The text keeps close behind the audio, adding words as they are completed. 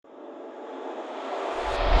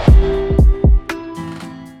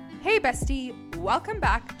Hey bestie, welcome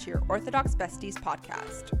back to your Orthodox Besties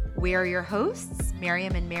podcast. We are your hosts,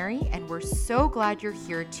 Miriam and Mary, and we're so glad you're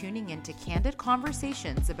here tuning into candid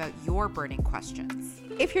conversations about your burning questions.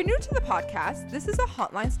 If you're new to the podcast, this is a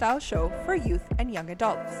hotline-style show for youth and young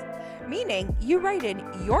adults, meaning you write in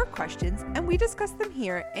your questions and we discuss them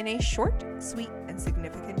here in a short, sweet, and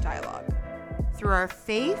significant dialogue. Through our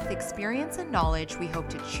faith, experience, and knowledge, we hope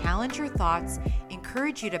to challenge your thoughts,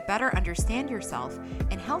 encourage you to better understand yourself,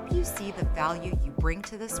 and help you see the value you bring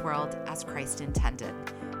to this world as Christ intended.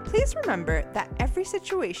 Please remember that every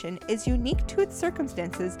situation is unique to its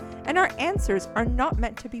circumstances, and our answers are not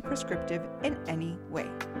meant to be prescriptive in any way.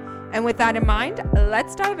 And with that in mind,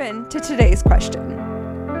 let's dive into today's question.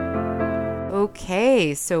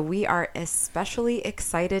 Okay, so we are especially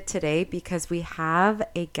excited today because we have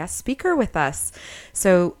a guest speaker with us.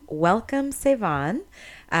 So welcome, Sevan.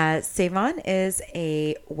 Sevan is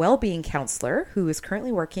a well-being counselor who is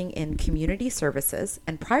currently working in community services.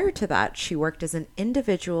 And prior to that, she worked as an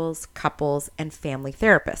individuals, couples, and family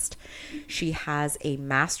therapist. She has a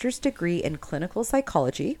master's degree in clinical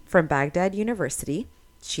psychology from Baghdad University.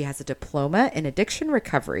 She has a diploma in addiction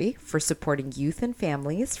recovery for supporting youth and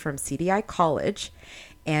families from CDI College.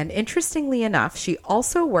 And interestingly enough, she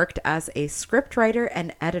also worked as a scriptwriter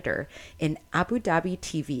and editor in Abu Dhabi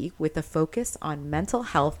TV with a focus on mental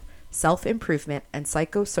health, self-improvement, and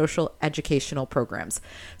psychosocial educational programs.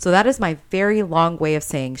 So that is my very long way of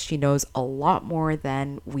saying she knows a lot more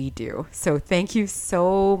than we do. So thank you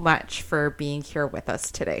so much for being here with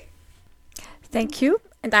us today. Thank you.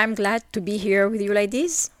 And I'm glad to be here with you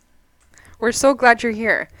ladies. We're so glad you're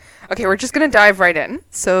here. Okay, we're just going to dive right in.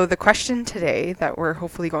 So the question today that we're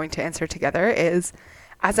hopefully going to answer together is,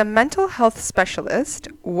 as a mental health specialist,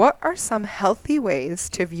 what are some healthy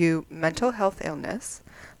ways to view mental health illness,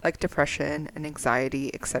 like depression and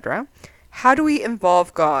anxiety, etc.? How do we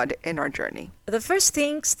involve God in our journey? The first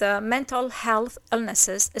things, the mental health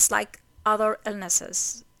illnesses is like other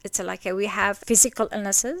illnesses. It's like we have physical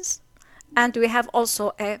illnesses, and we have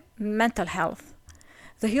also a mental health.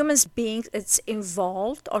 The human being is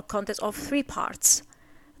involved or consists of three parts: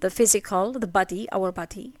 the physical, the body, our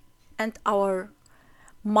body, and our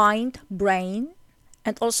mind, brain,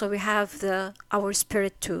 and also we have our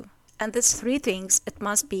spirit too. And these three things, it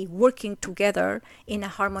must be working together in a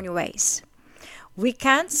harmony ways. We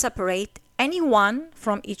can't separate any one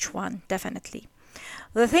from each one, definitely.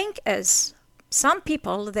 The thing is, some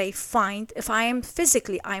people, they find if I'm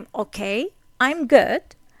okay, I'm good.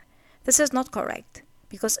 This is not correct.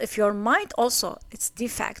 Because if your mind also is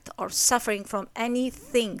defect or suffering from any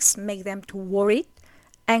things make them too worried,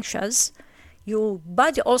 anxious, your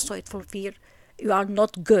body also, it will feel you are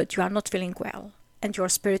not good, you are not feeling well, and your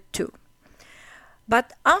spirit too.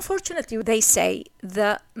 But unfortunately, they say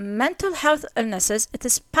the mental health illnesses, it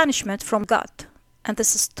is punishment from God. And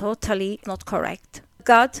this is totally not correct.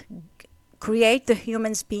 God create the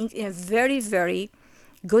human being in a very, very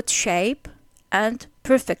good shape and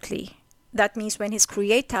perfectly. That means when he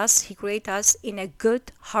create us in a good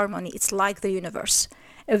harmony. It's like the universe.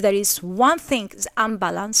 If there is one thing is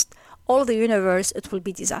unbalanced, all the universe, it will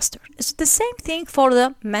be disaster. It's the same thing for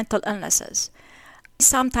the mental illnesses.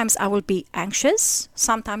 Sometimes I will be anxious.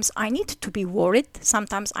 Sometimes I need to be worried.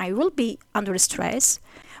 Sometimes I will be under stress.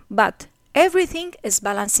 But everything is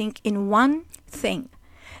balancing in one thing.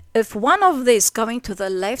 If one of these going to the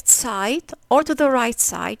left side or to the right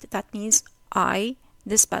side, that means I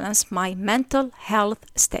disbalance my mental health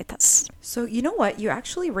status. So you know what? You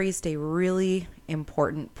actually raised a really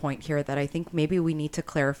important point here that I think maybe we need to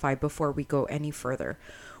clarify before we go any further,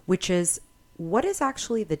 which is what is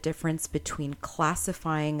actually the difference between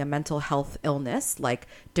classifying a mental health illness like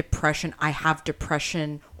depression, I have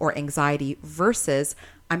depression or anxiety, versus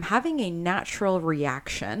I'm having a natural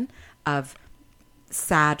reaction of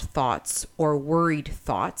sad thoughts or worried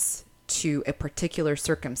thoughts to a particular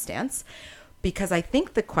circumstance? Because I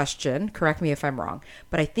think the question, correct me if I'm wrong,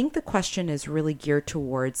 but I think the question is really geared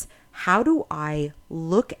towards how do I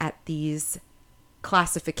look at these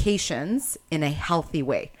classifications in a healthy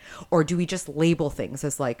way? Or do we just label things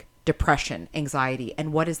as like depression, anxiety,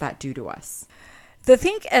 and what does that do to us? The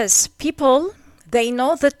thing is, people, they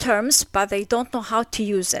know the terms, but they don't know how to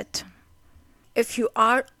use it. If you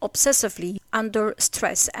are obsessively under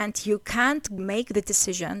stress and you can't make the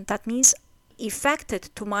decision, that means affected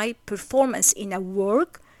to my performance in a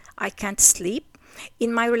work, I can't sleep.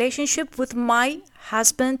 In my relationship with my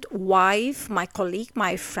husband, wife, my colleague,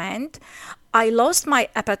 my friend, I lost my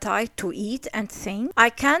appetite to eat and think. I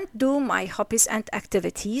can't do my hobbies and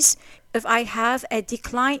activities. If I have a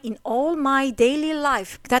decline in all my daily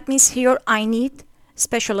life, that means here I need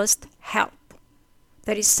specialist help.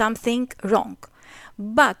 There is something wrong.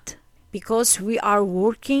 But because we are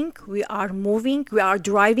working, we are moving, we are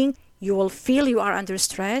driving, you will feel you are under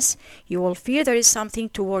stress, you will feel there is something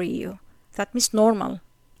to worry you. That means normal.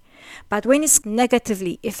 But when it's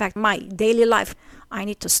negatively affect my daily life, I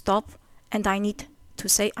need to stop and I need to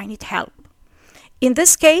say I need help. In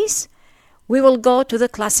this case, we will go to the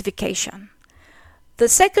classification. The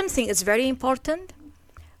second thing is very important.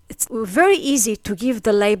 It's very easy to give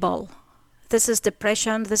the label. This is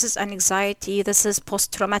depression, this is anxiety, this is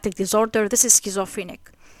post-traumatic disorder, this is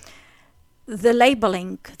schizophrenic. The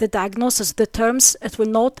labeling, the diagnosis, the terms, it will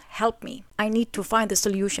not help me. I need to find the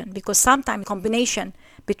solution because sometimes combination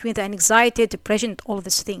between the anxiety, depression, all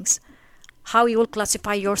these things, how you will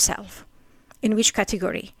classify yourself, in which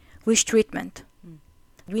category, which treatment.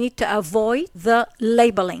 We need to avoid the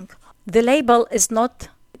labeling. The label is not,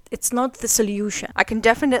 it's not the solution. I can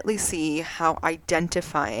definitely see how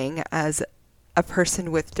identifying as a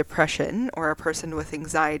person with depression or a person with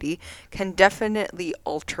anxiety can definitely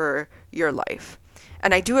alter your life.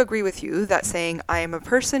 And I do agree with you that saying I am a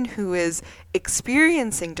person who is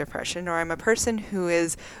experiencing depression or I'm a person who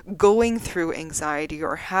is going through anxiety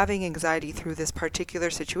or having anxiety through this particular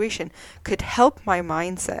situation could help my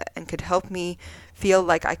mindset and could help me feel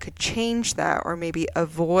like I could change that or maybe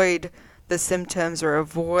avoid the symptoms or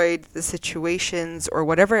avoid the situations or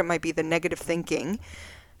whatever it might be, the negative thinking,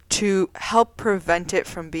 to help prevent it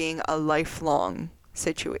from being a lifelong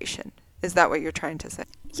situation. Is that what you're trying to say?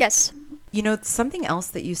 Yes. You know, something else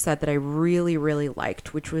that you said that I really, really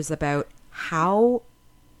liked, which was about how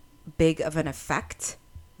big of an effect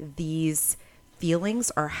these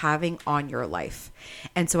feelings are having on your life.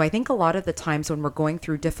 And so I think a lot of the times when we're going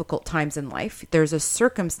through difficult times in life, there's a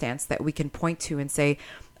circumstance that we can point to and say,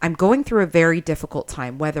 I'm going through a very difficult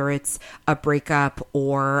time, whether it's a breakup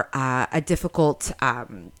or a difficult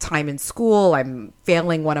time in school. I'm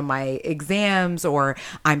failing one of my exams, or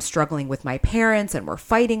I'm struggling with my parents and we're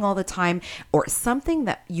fighting all the time, or something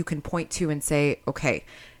that you can point to and say, okay,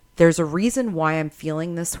 there's a reason why I'm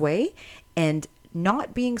feeling this way. And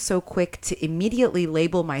not being so quick to immediately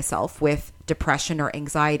label myself with depression or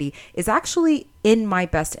anxiety is actually in my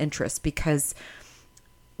best interest, because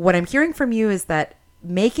what I'm hearing from you is that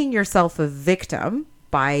making yourself a victim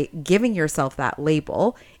by giving yourself that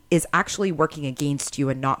label is actually working against you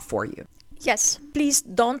and not for you. Yes, please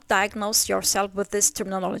don't diagnose yourself with this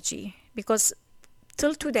terminology, because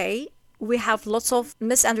till today we have lots of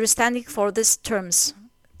misunderstanding for these terms.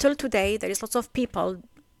 Till today there is lots of people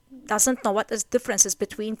doesn't know what is differences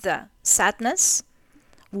between the sadness,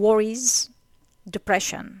 worries,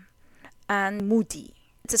 depression, and moody.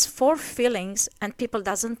 It is 4 feelings and people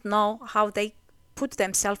doesn't know how they put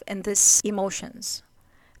themselves in these emotions.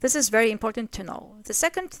 This is very important to know. The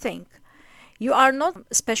second thing, you are not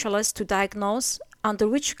a specialist to diagnose under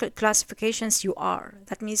which classifications you are.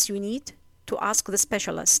 That means you need to ask the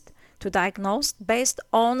specialist to diagnose based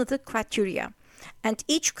on the criteria. And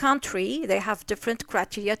each country, they have different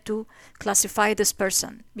criteria to classify this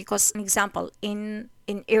person. Because, an example, in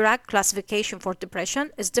Iraq, classification for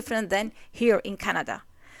depression is different than here in Canada.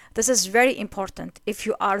 This is very important. If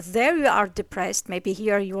you are there, you are depressed. Maybe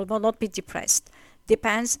here you will not be depressed.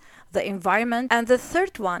 Depends the environment. And the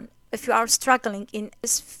third one, if you are struggling in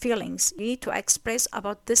these feelings, you need to express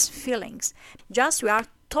about these feelings. Just we are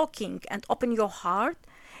talking and open your heart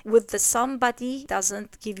with the somebody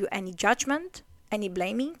doesn't give you any judgment, any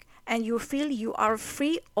blaming, and you feel you are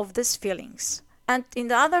free of these feelings. And in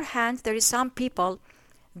the other hand, there is some people,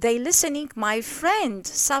 they listening, my friend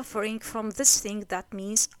suffering from this thing, that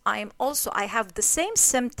means I have the same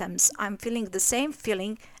symptoms, I'm feeling the same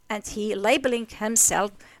feeling, and he labeling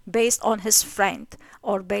himself based on his friend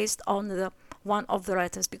or based on the one of the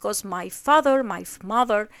relatives, because my father, my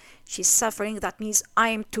mother, she's suffering, that means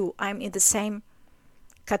I'm in the same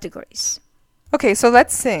categories. Okay, so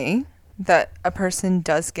let's say that a person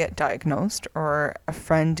does get diagnosed or a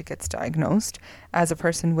friend gets diagnosed as a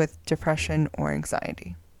person with depression or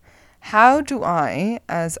anxiety. How do I,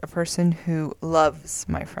 as a person who loves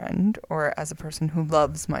my friend or as a person who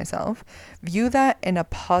loves myself, view that in a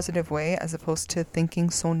positive way as opposed to thinking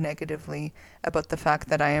so negatively about the fact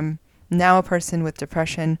that I am now a person with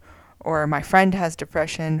depression, or my friend has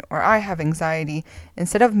depression, or I have anxiety?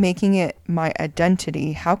 Instead of making it my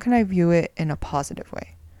identity, how can I view it in a positive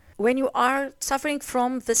way? When you are suffering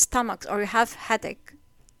from the stomach or you have headache,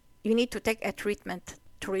 you need to take a treatment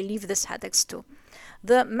to relieve these headaches too.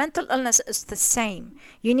 The mental illness is the same.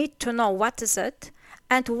 You need to know what is it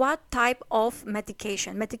And what type of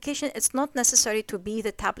medication? Medication, it's not necessary to be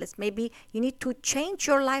the tablets. Maybe you need to change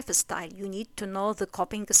your lifestyle. You need to know the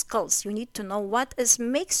coping skills. You need to know what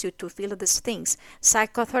makes you to feel these things.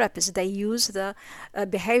 Psychotherapists, they use the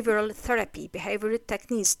behavioral therapy, behavioral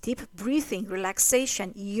techniques, deep breathing,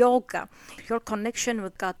 relaxation, yoga, your connection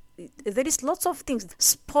with God. There is lots of things,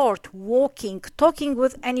 sport, walking, talking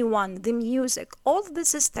with anyone, the music, all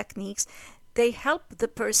this is techniques. They help the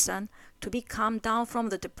person to be calmed down from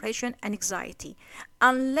the depression and anxiety.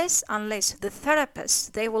 Unless the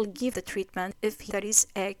therapist, they will give the treatment if there is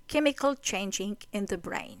a chemical changing in the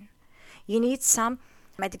brain. You need some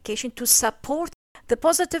medication to support the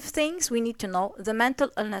positive things. We need to know the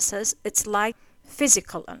mental illnesses, it's like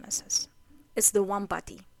physical illnesses. It's the one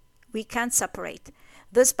body. We can't separate.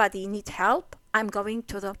 This body needs help. I'm going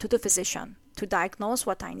to the physician to diagnose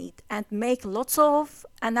what I need and make lots of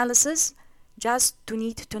analysis just to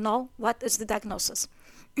need to know what is the diagnosis.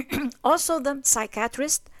 Also the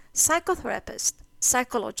psychiatrist, psychotherapist,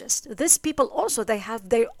 psychologist. These people also, they have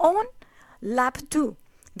their own lab too.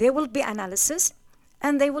 There will be analysis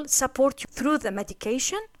and they will support you through the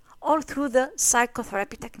medication or through the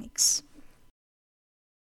psychotherapy techniques.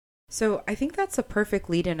 So I think that's a perfect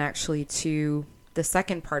lead-in actually to the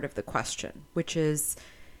second part of the question, which is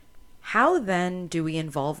how then do we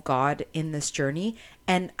involve God in this journey?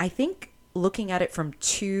 And I think looking at it from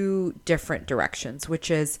two different directions, which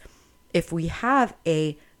is if we have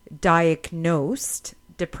a diagnosed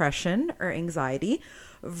depression or anxiety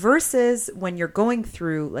versus when you're going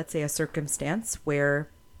through, let's say, a circumstance where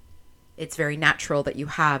it's very natural that you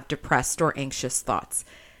have depressed or anxious thoughts.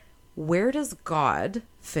 Where does God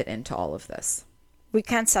fit into all of this? We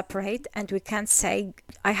can't separate and we can't say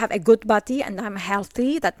I have a good body and I'm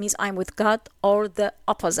healthy, that means I'm with God, or the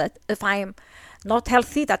opposite. If I'm not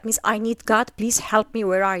healthy, that means I need God, please help me,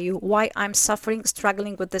 where are you? Why I'm suffering,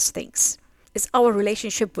 struggling with these things? It's our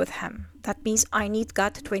relationship with Him. That means I need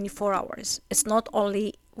God 24 hours. It's not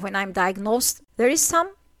only when I'm diagnosed. There is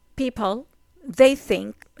some people, they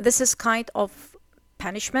think this is kind of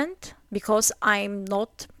punishment because I'm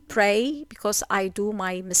not pray, because I do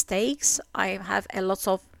my mistakes, I have a lot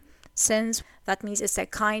of sins. That means it's a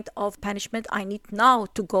kind of punishment. I need now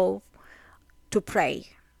to go to pray.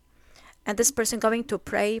 And this person going to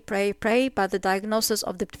pray, but the diagnosis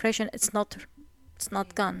of the depression, it's not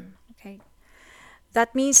gone. Okay.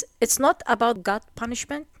 That means it's not about God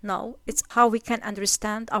punishment. No, it's how we can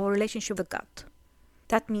understand our relationship with God.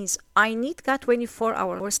 That means I need God 24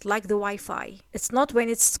 hours like the Wi-Fi. It's not when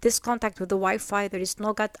it's discontact with the Wi-Fi, there is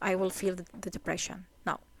no God, I will feel the depression.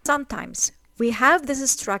 No. Sometimes we have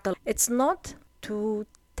this struggle. It's not to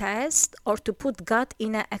test or to put God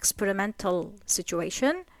in an experimental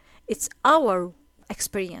situation. It's our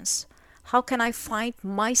experience. How can I find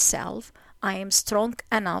myself? I am strong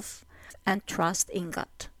enough and trust in God.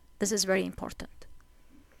 This is very important.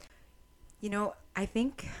 You know, I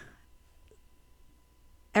think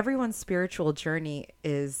everyone's spiritual journey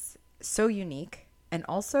is so unique and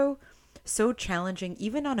also so challenging,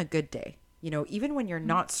 even on a good day. You know, even when you're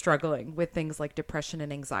not struggling with things like depression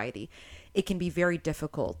and anxiety, it can be very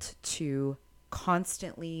difficult to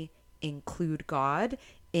constantly include God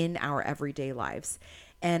in our everyday lives.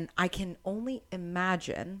 And I can only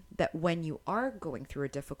imagine that when you are going through a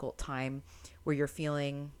difficult time where you're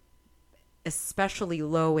feeling especially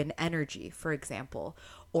low in energy, for example,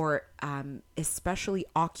 or especially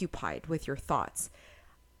occupied with your thoughts,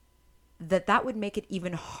 that would make it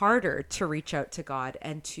even harder to reach out to God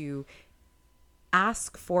and to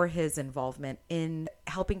ask for His involvement in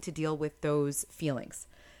helping to deal with those feelings.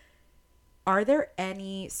 Are there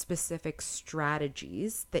any specific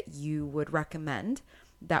strategies that you would recommend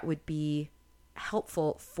that would be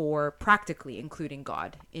helpful for practically including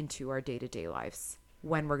God into our day-to-day lives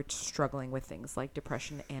when we're struggling with things like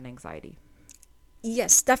depression and anxiety?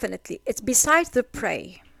 Yes, definitely. It's besides the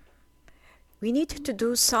pray. We need to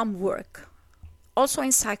do some work. Also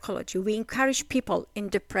in psychology, we encourage people in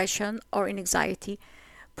depression or in anxiety,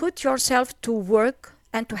 put yourself to work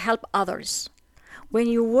and to help others. When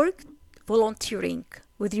you work volunteering,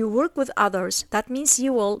 when you work with others, that means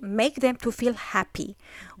you will make them to feel happy.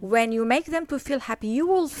 When you make them to feel happy, you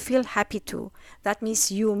will feel happy too. That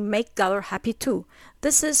means you make God happy too.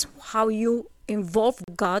 This is how you involve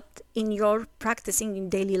God in your practicing in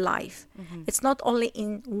daily life. Mm-hmm. It's not only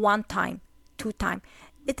in one time, two time.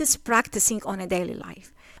 It is practicing on a daily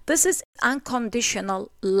life. This is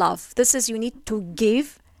unconditional love. This is you need to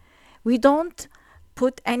give. We don't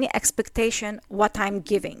put any expectation what I'm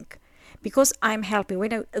giving, because I'm helping.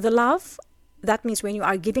 When the love, that means when you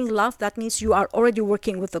are giving love, that means you are already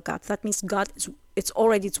working with the God. That means God it's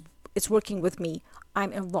already it's working with me.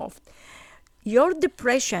 I'm involved. Your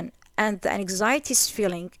depression and the anxiety's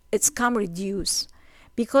feeling, it's come reduce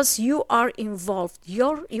because you are involved.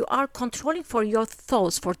 You are controlling for your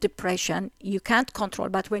thoughts. For depression, you can't control,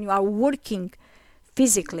 but when you are working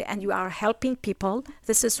physically and you are helping people,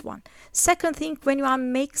 this is one. Second thing, when you are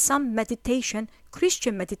make some meditation,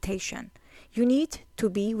 Christian meditation, you need to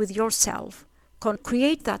be with yourself.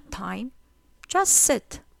 Create that time. Just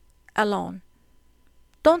sit alone.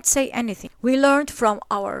 Don't say anything. We learned from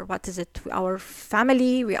our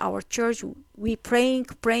family, our church. We praying,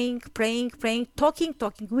 talking.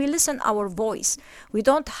 We listen our voice. We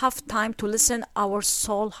don't have time to listen our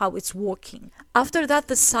soul, how it's working. After that,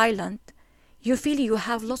 the silent, you feel you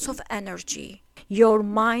have lots of energy. Your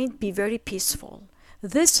mind be very peaceful.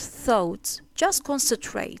 These thoughts, just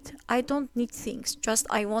concentrate. I don't need things. Just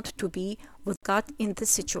I want to be with God in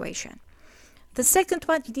this situation. The second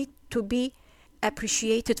one, you need to be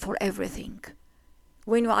appreciated for everything.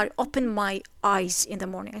 When you are open my eyes in the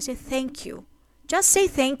morning, I say thank you. Just say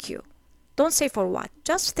thank you. Don't say for what.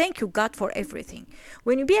 Just thank you, God, for everything.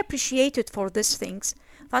 When you be appreciated for these things,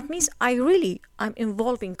 that means I'm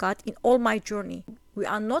involving God in all my journey. We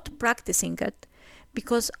are not practicing it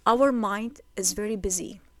because our mind is very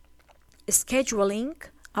busy, scheduling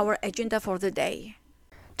our agenda for the day.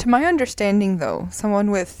 To my understanding, though, someone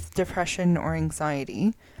with depression or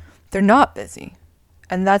anxiety, they're not busy.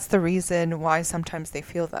 And that's the reason why sometimes they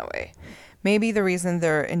feel that way. Maybe the reason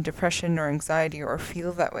they're in depression or anxiety or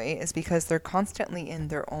feel that way is because they're constantly in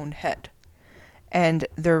their own head. And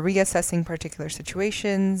they're reassessing particular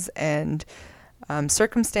situations and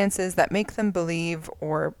circumstances that make them believe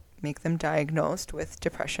or make them diagnosed with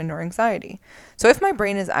depression or anxiety. So if my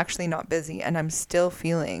brain is actually not busy and I'm still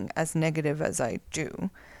feeling as negative as I do,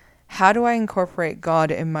 how do I incorporate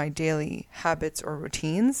God in my daily habits or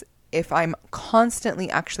routines if I'm constantly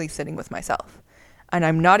actually sitting with myself and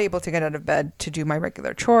I'm not able to get out of bed to do my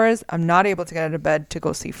regular chores? I'm not able to get out of bed to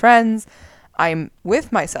go see friends. I'm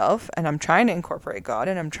with myself and I'm trying to incorporate God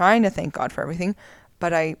and I'm trying to thank God for everything,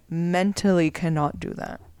 but I mentally cannot do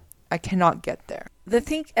that. I cannot get there. The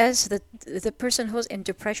thing is that the person who's in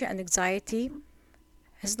depression and anxiety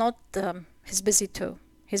is not, he's busy too.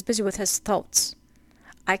 He's busy with his thoughts.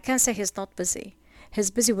 I can't say he's not busy.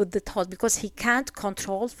 He's busy with the thought because he can't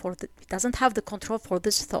control he doesn't have the control for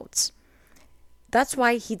these thoughts. That's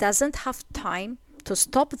why he doesn't have time to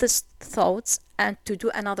stop these thoughts and to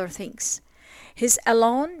do another things. He's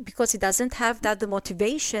alone because he doesn't have the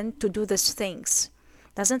motivation to do these things.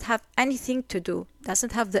 Doesn't have anything to do.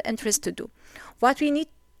 Doesn't have the interest to do. What we need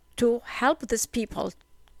to help these people,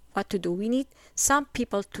 what to do? We need some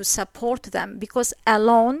people to support them because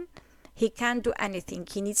alone he can't do anything.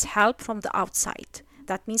 He needs help from the outside.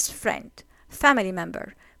 That means friend, family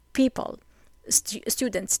member, people,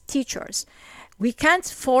 students, teachers. We can't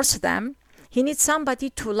force them. He needs somebody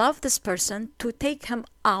to love this person, to take him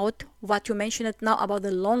out. What you mentioned now about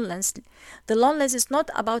the loneliness. The loneliness is not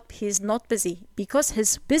about he's not busy, because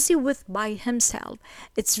he's busy by himself.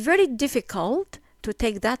 It's very difficult to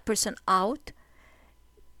take that person out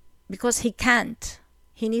because he can't.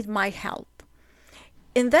 He needs my help.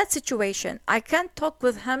 In that situation, I can't talk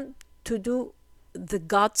with him to do the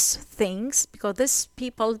God's things because these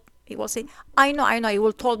people, he will say, I know, he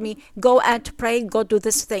will told me, go and pray, go do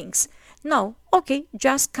these things. No, okay,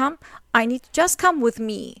 just come. Just come with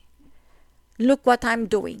me. Look what I'm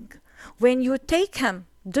doing. When you take him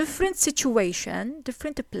different situation,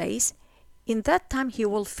 different place, in that time he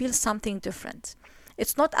will feel something different.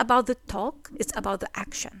 It's not about the talk, it's about the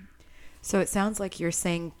action. So it sounds like you're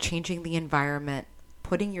saying changing the environment,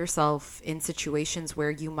 putting yourself in situations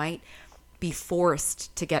where you might be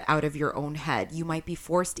forced to get out of your own head. You might be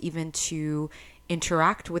forced even to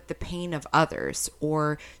interact with the pain of others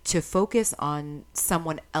or to focus on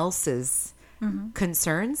someone else's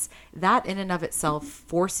concerns. That in and of itself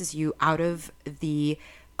forces you out of the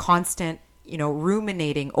constant,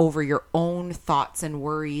 ruminating over your own thoughts and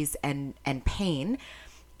worries and pain.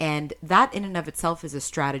 And that in and of itself is a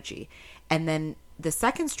strategy. And then the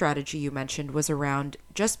second strategy you mentioned was around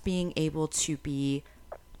just being able to be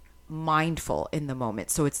mindful in the moment.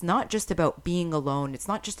 So it's not just about being alone. It's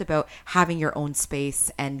not just about having your own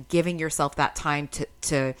space and giving yourself that time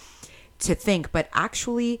to think, but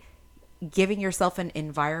actually giving yourself an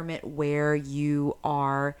environment where you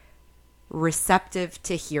are receptive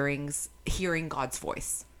to hearing God's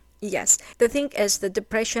voice. Yes. The thing is the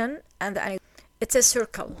depression and it's a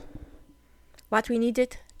circle. What we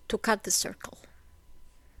needed to cut the circle.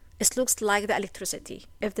 It looks like the electricity.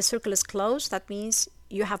 If the circle is closed, that means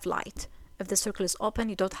you have light. If the circle is open,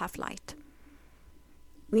 you don't have light.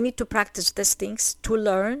 We need to practice these things to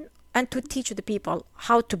learn and to teach the people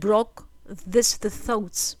how to break the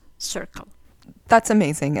thoughts circle. That's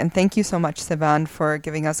amazing. And thank you so much, Sevan, for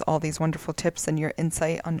giving us all these wonderful tips and your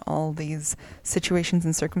insight on all these situations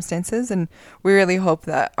and circumstances. And we really hope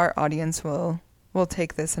that our audience will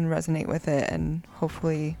take this and resonate with it and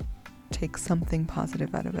hopefully take something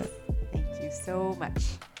positive out of it. Thank you so much.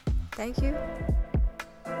 Thank you.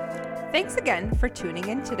 Thanks again for tuning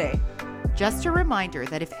in today. Just a reminder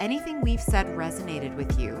that if anything we've said resonated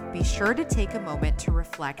with you, be sure to take a moment to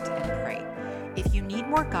reflect and pray. If you need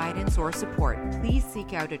more guidance or support, please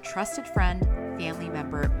seek out a trusted friend, family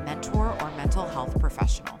member, mentor, or mental health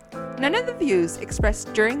professional. None of the views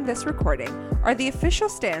expressed during this recording are the official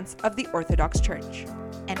stance of the Orthodox Church.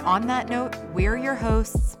 And on that note, we're your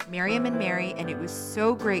hosts, Miriam and Mary, and it was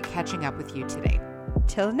so great catching up with you today.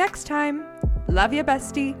 Till next time, love ya,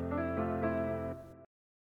 bestie.